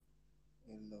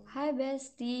Hi,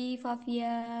 bestie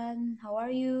Favian. How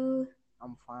are you?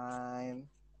 I'm fine.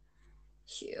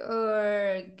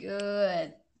 Sure,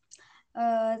 good.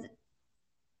 Uh,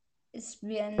 it's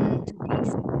been 2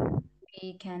 days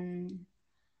we can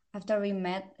after we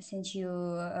met since you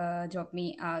dropped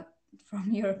me out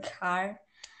from your car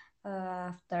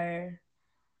after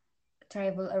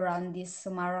travel around this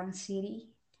Semarang city.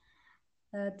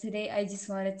 Today I just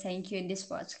want to thank you in this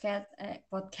podcast.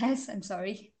 I'm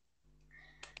sorry.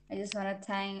 I just want to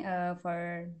thank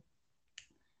for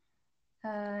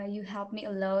you helped me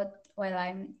a lot while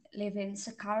I'm living in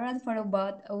Sakaran for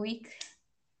about a week.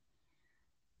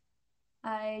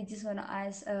 I just want to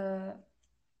ask,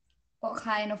 what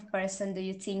kind of person do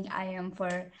you think I am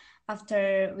for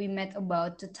after we met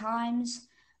about 2 times,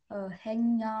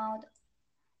 hanging out,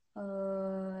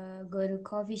 go to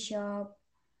coffee shop,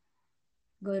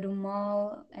 go to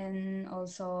mall, and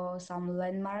also some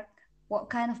landmark. What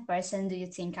kind of person do you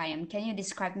think I am? Can you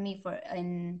describe me for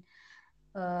in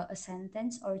a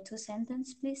sentence or two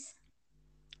sentence, please?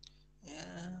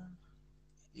 Yeah,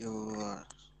 your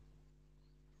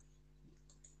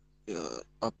your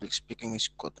public speaking is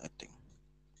good. I think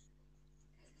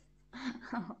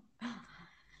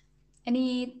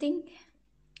Anything?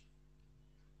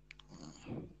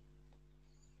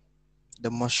 the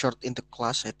most short in the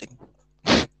class. I think.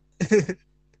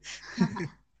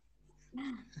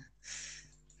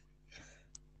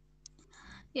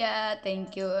 Yeah,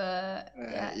 thank you.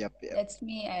 Yeah, Yep, yep. that's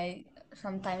me. I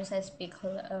sometimes I speak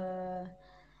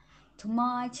too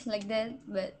much like that,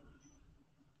 but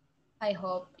I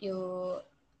hope you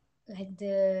like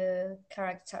the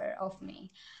character of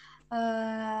me.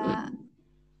 Uh,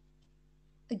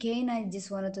 Again, I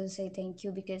just wanted to say thank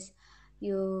you because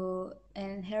you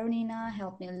and Heronina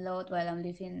helped me a lot while I'm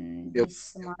living Yep.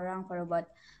 this Semarang for about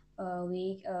a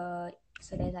week,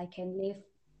 so that I can live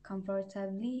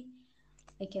comfortably.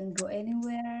 I can go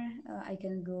anywhere. I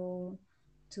can go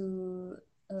to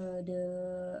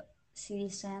the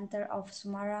city center of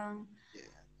Semarang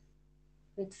Yeah,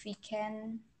 with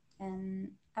weekend,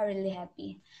 and I'm really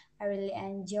happy. I really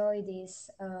enjoy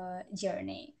this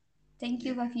journey. Thank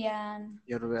you, yeah. Favian.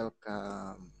 You're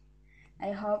welcome. I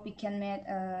hope we can meet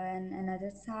another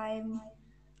time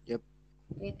Yep,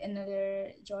 with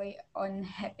another joy on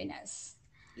happiness.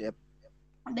 yep.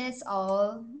 That's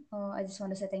all. I just want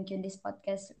to say thank you in this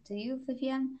podcast to you,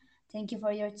 Vivian. Thank you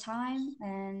for your time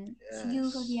and see you,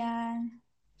 Yes. Vivian.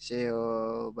 See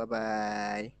you. Bye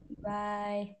bye.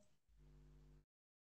 Bye.